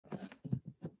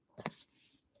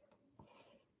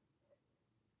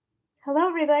Hello,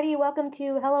 everybody. Welcome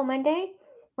to Hello Monday,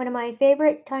 one of my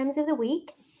favorite times of the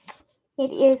week.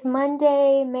 It is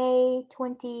Monday, May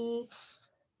 22nd.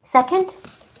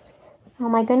 Oh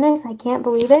my goodness, I can't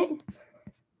believe it.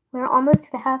 We're almost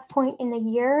to the half point in the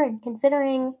year, and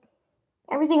considering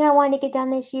everything I wanted to get done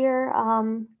this year,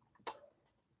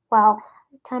 wow,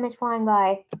 time is flying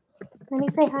by. Let me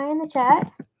say hi in the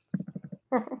chat.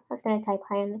 I was going to type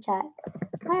hi in the chat.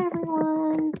 Hi,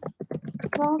 everyone.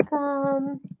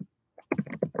 Welcome.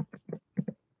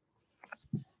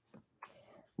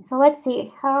 So let's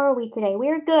see, how are we today?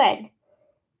 We're good.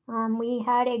 We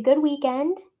had a good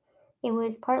weekend. It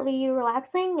was partly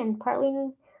relaxing and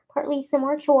partly some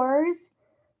more chores.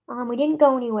 We didn't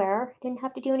go anywhere, didn't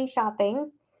have to do any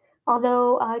shopping.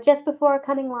 Although just before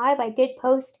coming live, I did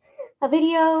post a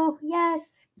video.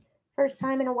 Yes, first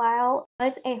time in a while. It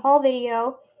was a haul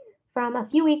video from a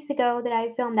few weeks ago that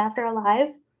I filmed after a live.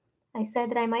 I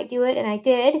said that I might do it, and I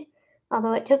did.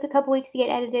 Although it took a couple weeks to get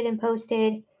edited and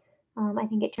posted. I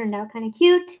think it turned out kind of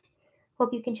cute.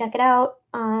 Hope you can check it out.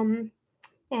 And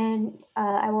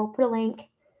I will put a link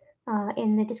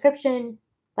in the description.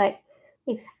 But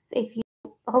if you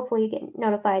hopefully get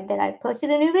notified that I've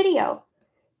posted a new video,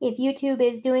 if YouTube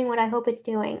is doing what I hope it's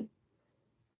doing.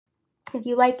 If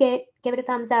you like it, give it a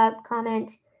thumbs up,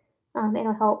 comment.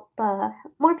 It'll help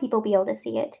more people be able to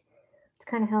see it. It's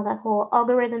kind of how that whole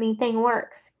algorithm thing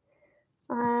works.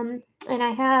 And I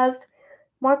have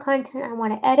more content I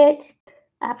want to edit.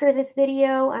 After this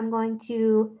video, I'm going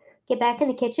to get back in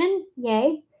the kitchen.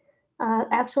 Yay.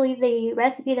 Actually, the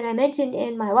recipe that I mentioned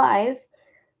in my live,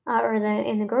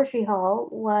 in the grocery haul,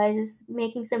 was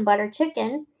making some butter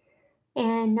chicken,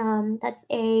 and that's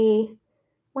I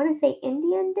want to say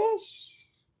Indian dish,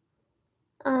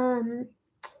 and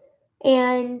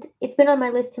it's been on my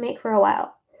list to make for a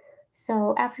while.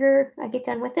 So after I get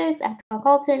done with this, after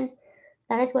Carlton,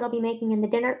 that is what I'll be making in the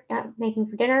dinner. Making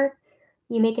for dinner.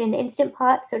 You make it in the Instant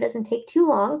Pot, so it doesn't take too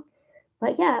long.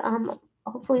 But yeah,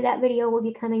 hopefully that video will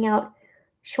be coming out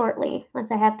shortly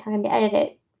once I have time to edit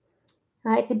it.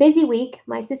 It's a busy week.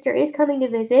 My sister is coming to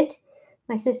visit.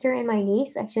 My sister and my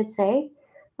niece, I should say,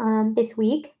 this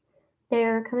week.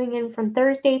 They're coming in from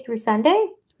Thursday through Sunday.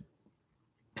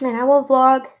 And I will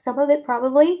vlog some of it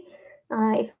probably,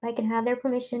 if I can have their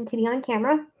permission to be on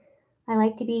camera. I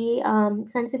like to be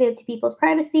sensitive to people's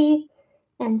privacy.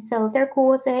 And so if they're cool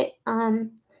with it,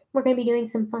 we're going to be doing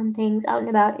some fun things out and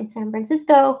about in San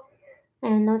Francisco.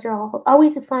 And those are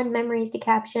always fun memories to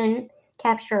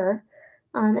capture,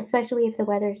 especially if the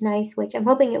weather's nice, which I'm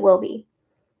hoping it will be.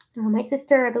 My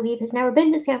sister, I believe, has never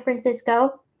been to San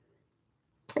Francisco.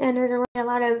 And there's a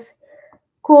lot of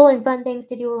cool and fun things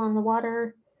to do along the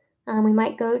water. We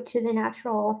might go to the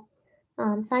Natural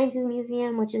Sciences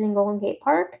Museum, which is in Golden Gate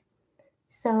Park.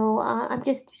 So I'm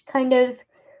just kind of,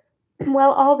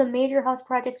 well, all the major house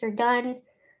projects are done.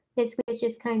 This week is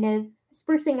just kind of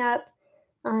sprucing up,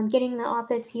 getting the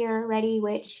office here ready,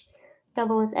 which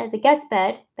doubles as a guest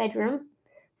bedroom.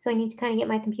 So I need to kind of get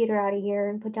my computer out of here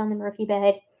and put down the Murphy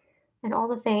bed and all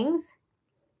the things.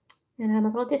 And I'm a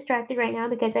little distracted right now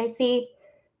because I see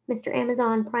Mr.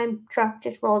 Amazon Prime truck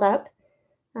just rolled up.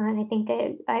 And I think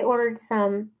I ordered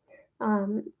some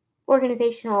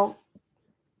organizational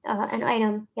an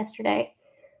item yesterday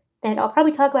that I'll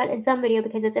probably talk about in some video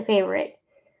because it's a favorite.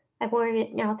 I've ordered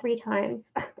it now 3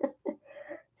 times.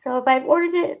 So if I've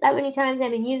ordered it that many times, I've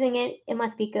been using it, it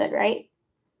must be good, right?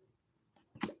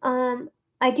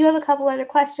 I do have a couple other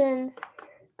questions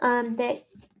that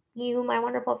you, my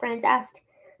wonderful friends, asked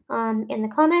in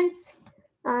the comments.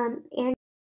 And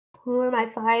who are my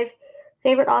 5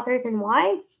 favorite authors and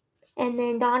why? And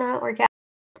then Donna or Jack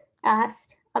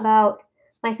asked about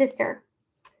my sister.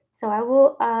 So I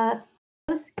will,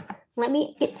 let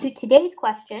me get to today's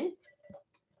question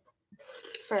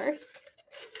first.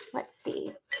 Let's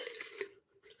see.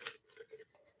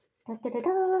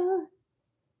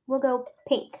 We'll go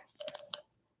pink.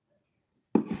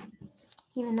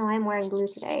 Even though I'm wearing blue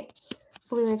today.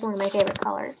 Blue is one of my favorite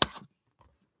colors.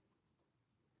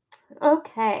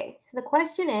 Okay, so the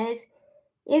question is,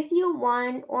 if you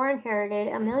won or inherited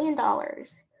 $1 million,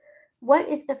 what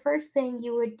is the first thing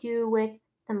you would do with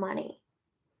the money?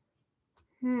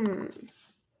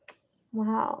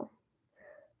 Wow.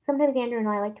 Sometimes Andrew and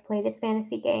I like to play this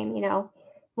fantasy game,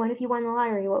 What if you won the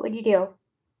lottery? What would you do?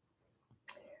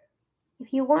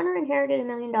 If you won or inherited $1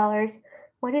 million,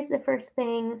 what is the first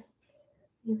thing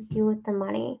you would do with the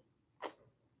money?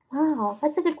 Wow,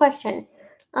 that's a good question.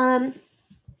 $1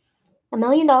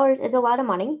 million is a lot of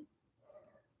money,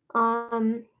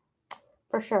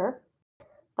 for sure,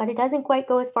 but it doesn't quite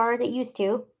go as far as it used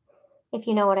to, if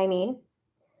you know what I mean.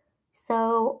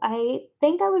 So I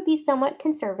think I would be somewhat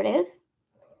conservative,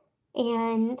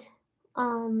 and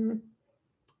um,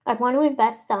 I'd want to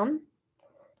invest some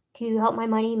to help my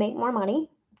money make more money.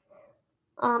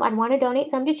 I'd want to donate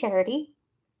some to charity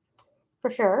for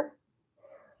sure.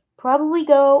 Probably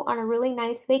go on a really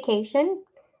nice vacation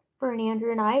for an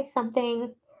Andrew and I,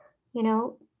 something, you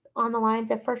know, on the lines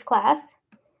of first class,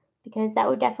 because that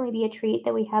would definitely be a treat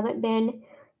that we haven't been,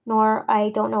 nor I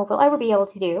don't know if we'll ever be able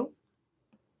to do.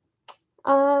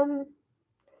 Um,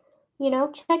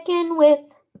 check in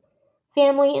with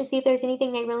family and see if there's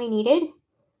anything they really needed,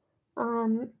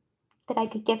 um, that I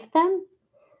could gift them.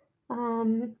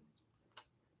 Um,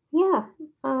 yeah.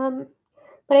 Um,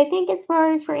 but I think as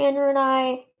far as for Andrew and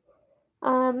I,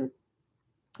 um,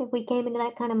 if we came into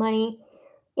that kind of money,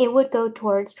 it would go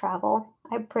towards travel.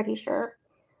 I'm pretty sure.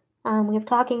 We're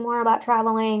talking more about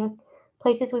traveling,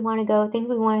 places we want to go, things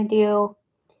we want to do.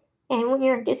 And when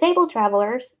you're disabled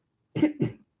travelers,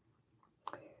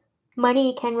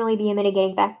 money can really be a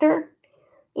mitigating factor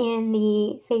in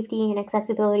the safety and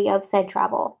accessibility of said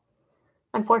travel.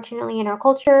 Unfortunately, in our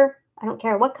culture, I don't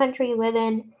care what country you live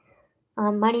in,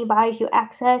 money buys you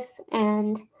access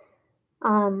and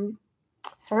um,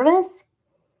 service.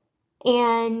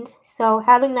 And so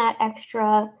having that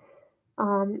extra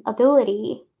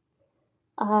ability,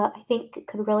 I think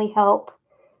could really help,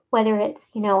 whether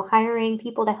it's, hiring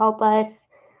people to help us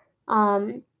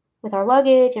um, with our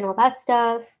luggage and all that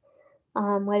stuff,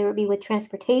 whether it be with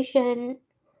transportation,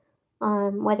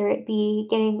 whether it be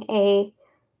getting a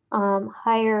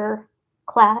higher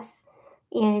class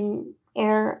in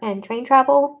air and train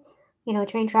travel.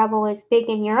 Train travel is big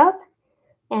in Europe,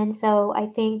 and so I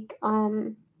think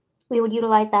we would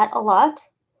utilize that a lot.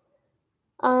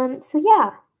 So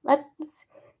yeah, that's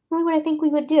really what I think we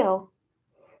would do.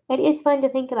 It is fun to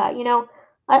think about.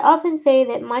 I often say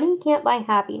that money can't buy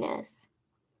happiness,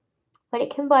 but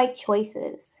it can buy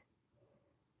choices,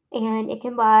 and it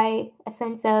can buy a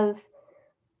sense of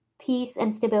peace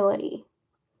and stability.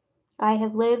 I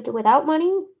have lived without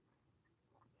money.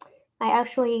 I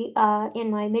actually, in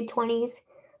my mid 20s,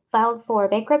 filed for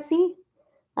bankruptcy,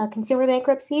 consumer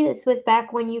bankruptcy. This was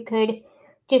back when you could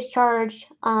discharge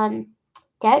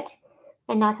debt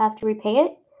and not have to repay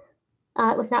it.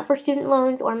 It was not for student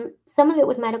loans, or some of it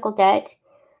was medical debt,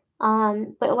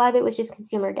 but a lot of it was just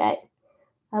consumer debt.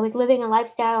 I was living a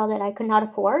lifestyle that I could not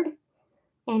afford.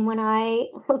 And when I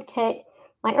looked at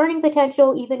my earning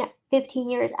potential, even at 15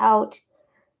 years out,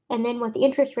 and then what the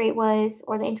interest rate was,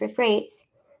 or the interest rates,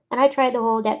 and I tried the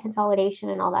whole debt consolidation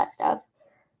and all that stuff,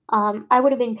 I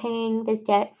would have been paying this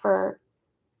debt for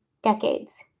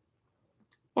decades.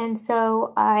 And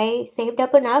so I saved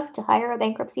up enough to hire a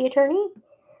bankruptcy attorney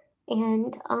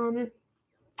and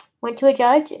went to a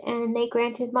judge, and they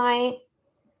granted my.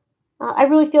 I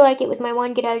really feel like it was my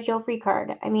one get out of jail free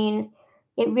card. I mean,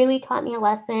 it really taught me a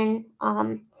lesson.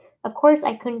 Of course,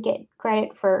 I couldn't get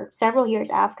credit for several years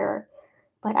after,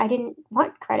 but I didn't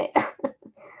want credit.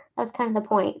 That was kind of the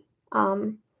point.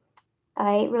 Um,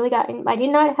 I did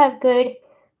not have good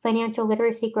financial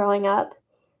literacy growing up.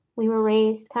 We were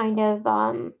raised kind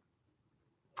of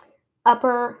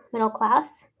upper middle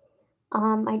class.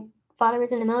 My father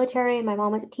was in the military and my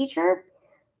mom was a teacher,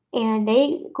 and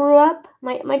they grew up.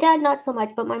 My dad, not so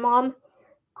much, but my mom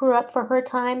grew up for her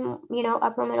time,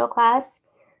 upper middle class.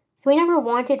 So we never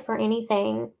wanted for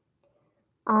anything.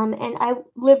 And I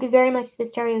lived very much the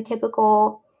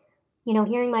stereotypical,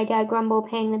 hearing my dad grumble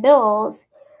paying the bills,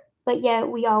 but yet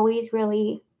we always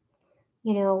really,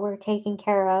 were taken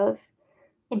care of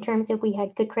in terms of we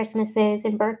had good Christmases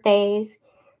and birthdays.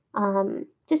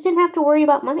 Just didn't have to worry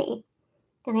about money.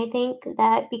 And I think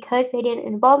that because they didn't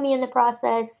involve me in the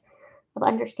process of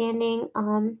understanding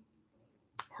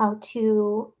how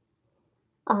to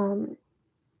um,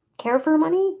 care for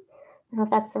money, I don't know if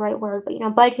that's the right word,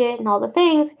 but budget and all the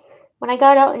things. When I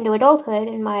got out into adulthood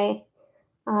in my,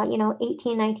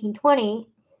 18, 19, 20,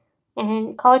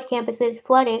 and college campuses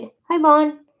flooded, hi,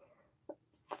 Bon,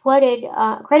 flooded,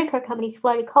 credit card companies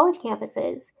flooded college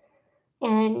campuses,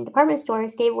 and department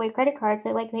stores gave away credit cards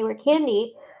that like they were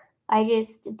candy. I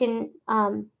just didn't,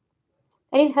 I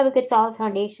didn't have a good solid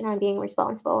foundation on being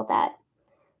responsible with that.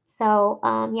 So,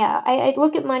 yeah, I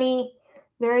look at money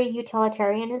very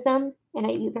utilitarianism in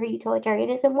a very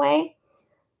utilitarianism way.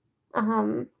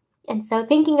 Um, and so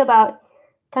thinking about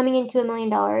coming into $1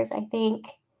 million, I think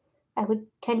I would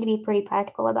tend to be pretty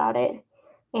practical about it.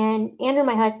 And Andrew,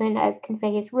 my husband, I can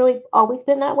say he's really always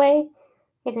been that way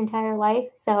his entire life.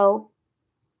 So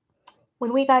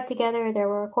when we got together, there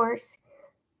were, of course,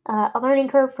 a learning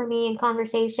curve for me in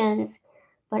conversations,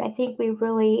 but I think we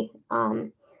really,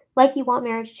 like you want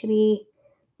marriage to be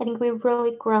I think we've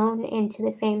really grown into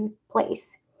the same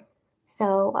place.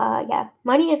 So, yeah,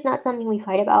 money is not something we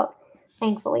fight about,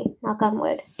 thankfully, knock on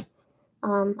wood.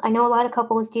 I know a lot of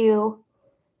couples do,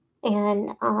 and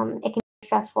it can be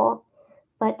stressful,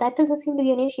 but that doesn't seem to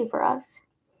be an issue for us.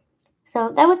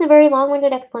 So that was a very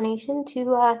long-winded explanation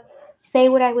to say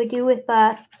what I would do if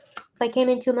I came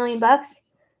into $1 million.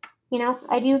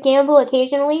 I do gamble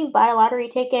occasionally, buy a lottery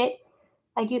ticket.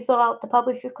 I do fill out the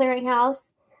Publishers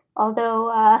Clearinghouse, although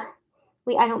I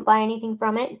don't buy anything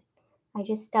from it. I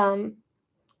just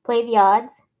play the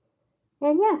odds.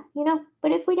 And yeah,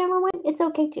 but if we never win, it's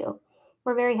okay too.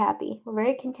 We're very happy. We're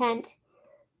very content.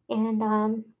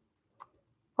 And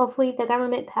hopefully the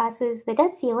government passes the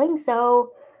debt ceiling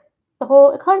so the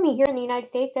whole economy here in the United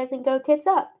States doesn't go tits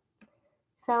up.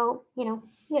 So,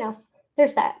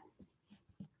 there's that.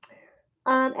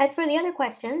 As for the other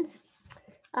questions,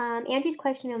 Andrew's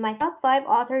question of my top 5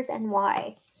 authors and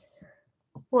why.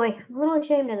 Boy, I'm a little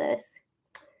ashamed of this.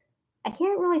 I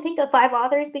can't really think of 5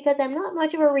 authors because I'm not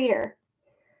much of a reader,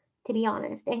 to be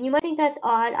honest. And you might think that's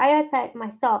odd. I asked that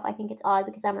myself. I think it's odd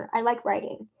because I like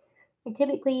writing. And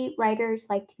typically, writers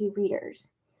like to be readers.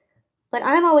 But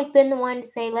I've always been the one to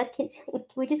say, can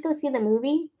we just go see the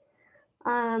movie?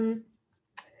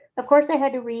 Of course, I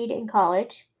had to read in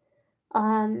college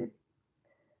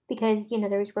because,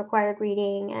 there was required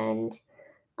reading and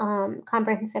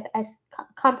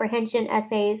comprehension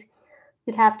essays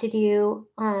you'd have to do.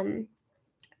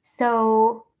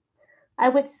 So I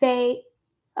would say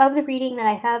of the reading that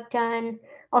I have done,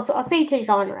 also I'll say to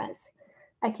genres.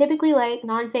 I typically like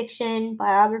nonfiction,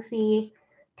 biography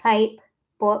type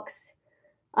books.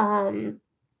 I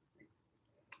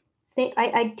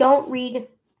don't read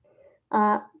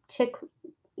chick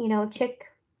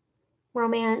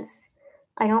romance.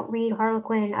 I don't read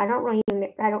Harlequin. I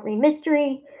don't read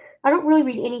mystery. I don't really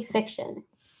read any fiction.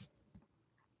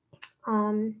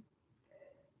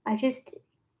 I just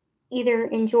either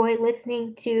enjoy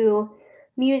listening to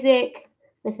music,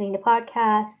 listening to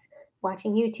podcasts,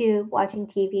 watching YouTube, watching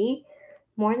TV,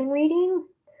 more than reading.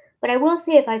 But I will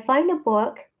say if I find a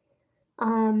book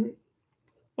and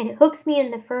it hooks me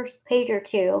in the first page or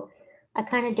two, I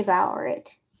kind of devour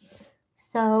it.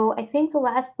 So I think the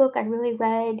last book I really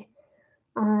read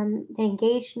that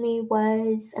engaged me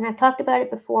was, and I've talked about it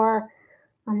before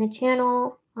on the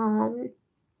channel,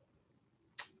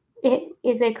 it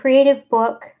is a creative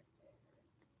book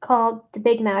called The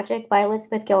Big Magic by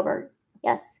Elizabeth Gilbert.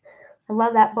 Yes, I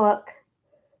love that book.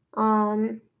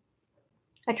 I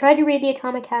tried to read The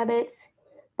Atomic Habits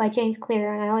by James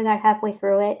Clear, and I only got halfway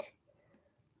through it.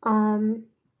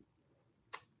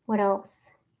 What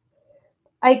else?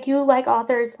 I do like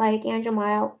authors like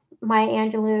Maya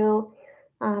Angelou.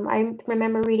 I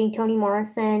remember reading Toni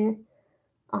Morrison.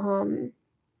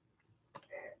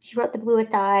 She wrote The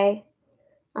Bluest Eye.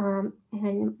 And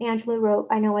Angelou wrote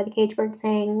I Know Why the Caged Bird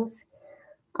Sings.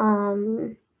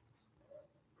 Who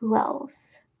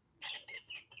else?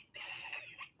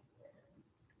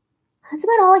 That's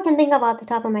about all I can think of off the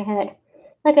top of my head.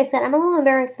 Like I said, I'm a little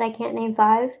embarrassed that I can't name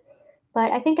 5,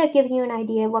 but I think I've given you an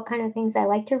idea of what kind of things I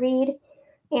like to read.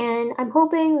 And I'm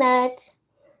hoping that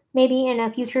maybe in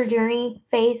a future journey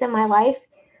phase of my life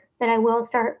that I will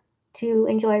start to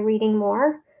enjoy reading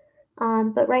more.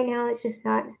 But right now it's just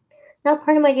not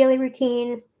part of my daily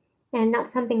routine and not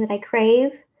something that I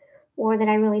crave or that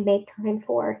I really make time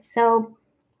for. So,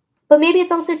 but maybe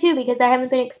it's also too because I haven't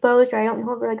been exposed or I don't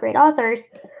know really great authors.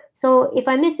 So if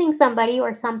I'm missing somebody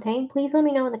or something, please let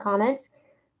me know in the comments.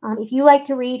 If you like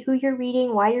to read, who you're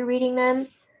reading, why you're reading them.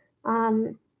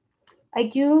 I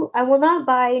will not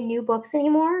buy new books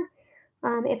anymore.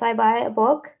 If I buy a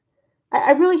book,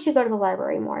 I really should go to the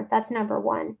library more. That's number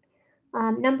 1.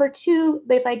 Number 2,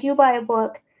 but if I do buy a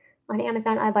book on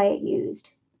Amazon, I buy it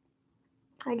used.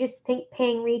 I just think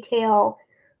paying retail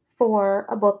for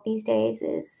a book these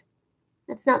days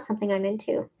that's not something I'm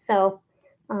into. So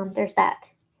there's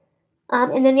that.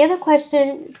 And then the other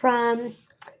question from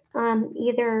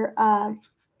either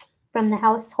from the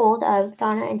household of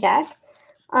Donna and Jack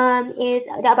is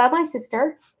about my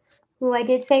sister, who I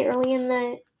did say early in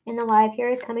the live here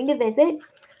is coming to visit.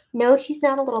 No, she's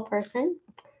not a little person.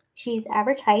 She's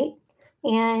average height,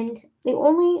 and I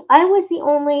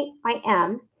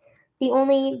am the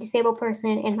only disabled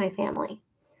person in my family,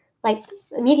 like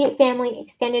immediate family,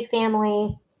 extended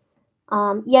family.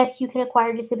 Yes, you can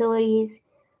acquire disabilities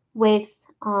with,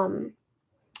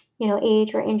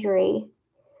 age or injury.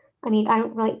 I mean, I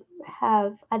don't really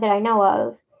have, that I know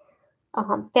of,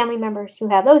 family members who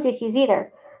have those issues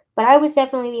either. But I was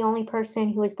definitely the only person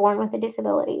who was born with a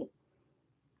disability.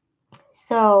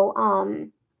 So,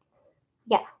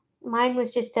 yeah, mine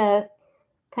was just a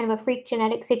kind of a freak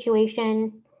genetic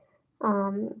situation.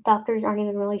 Doctors aren't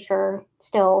even really sure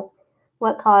still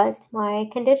what caused my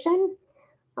condition.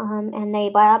 And they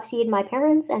biopsied my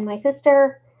parents and my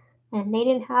sister, and they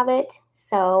didn't have it.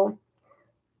 So,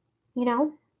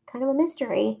 kind of a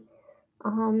mystery.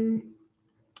 Um,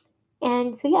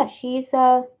 and so yeah, she's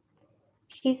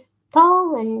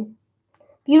tall and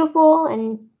beautiful,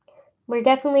 and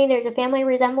there's a family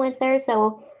resemblance there.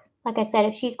 So, like I said,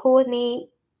 if she's cool with me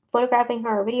photographing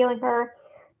her or videoing her,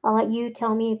 I'll let you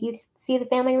tell me if you see the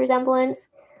family resemblance.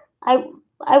 I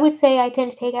I would say I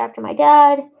tend to take after my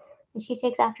dad, and she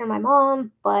takes after my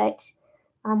mom. But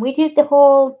we did the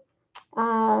whole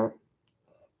not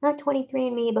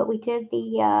 23andMe, but we did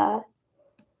the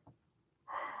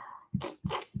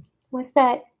what's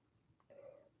that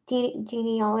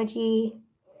genealogy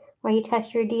where you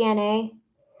test your DNA?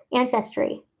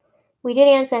 Ancestry. We did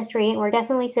Ancestry, and we're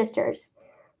definitely sisters.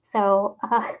 So,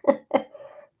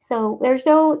 so there's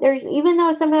even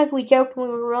though sometimes we joked when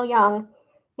we were real young,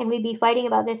 and we'd be fighting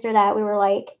about this or that, we were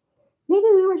like, maybe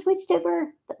we were switched at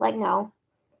birth, but like no,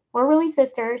 we're really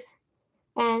sisters.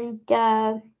 And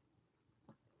not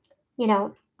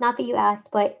that you asked,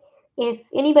 but if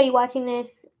anybody watching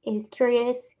this is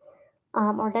curious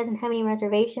or doesn't have any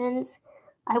reservations,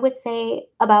 I would say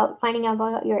about finding out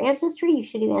about your ancestry, you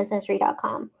should do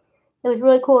Ancestry.com. It was a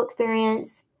really cool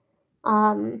experience.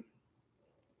 And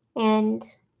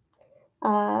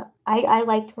I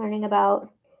liked learning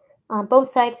about both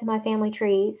sides of my family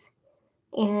trees.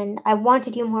 And I want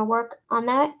to do more work on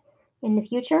that in the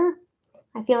future.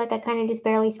 I feel like I kind of just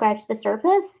barely scratched the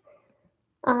surface.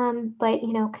 But,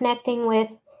 connecting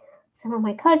with some of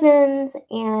my cousins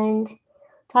and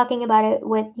talking about it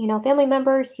with, family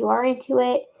members who are into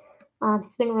it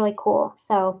has been really cool.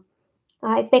 So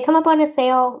if they come up on a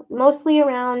sale, mostly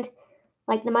around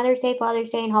like the Mother's Day, Father's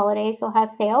Day, and holidays, they'll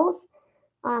have sales.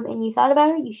 And you thought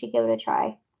about it, you should give it a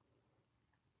try.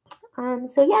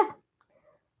 So yeah,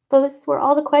 those were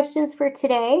all the questions for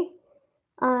today.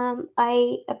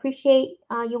 I appreciate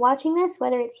you watching this,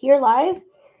 whether it's here live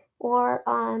or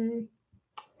on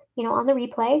the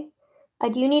replay. I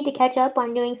do need to catch up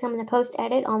on doing some of the post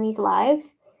edit on these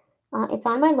lives. It's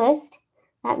on my list.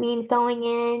 That means going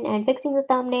in and fixing the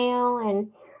thumbnail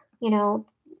and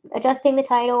adjusting the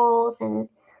titles and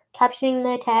captioning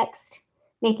the text,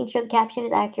 making sure the caption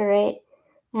is accurate,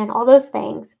 and all those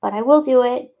things. But I will do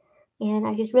it, and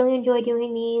I just really enjoy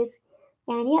doing these.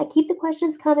 And yeah, keep the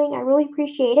questions coming. I really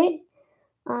appreciate it.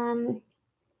 And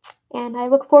I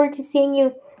look forward to seeing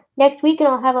you next week, and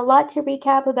I'll have a lot to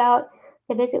recap about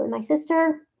the visit with my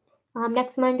sister.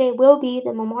 Next Monday will be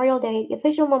the Memorial Day, the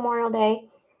official Memorial Day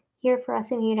here for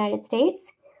us in the United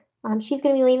States. She's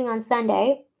going to be leaving on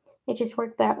Sunday. It just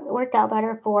worked out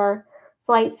better for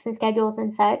flights and schedules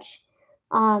and such.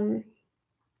 But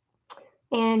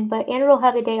Andrew will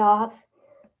have the day off,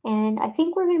 and I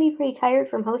think we're going to be pretty tired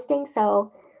from hosting,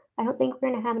 so I don't think we're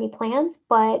going to have any plans.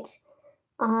 But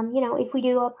if we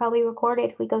do, I'll probably record it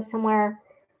if we go somewhere.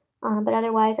 But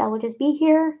otherwise, I will just be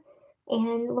here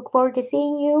and look forward to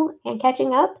seeing you and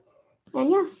catching up.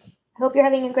 And yeah, I hope you're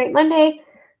having a great Monday.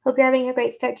 Hope you're having a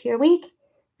great start to your week.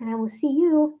 And I will see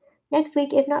you next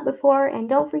week, if not before. And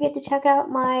don't forget to check out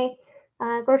my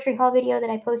grocery haul video that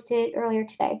I posted earlier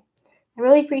today. I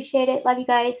really appreciate it. Love you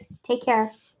guys. Take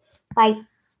care. Bye.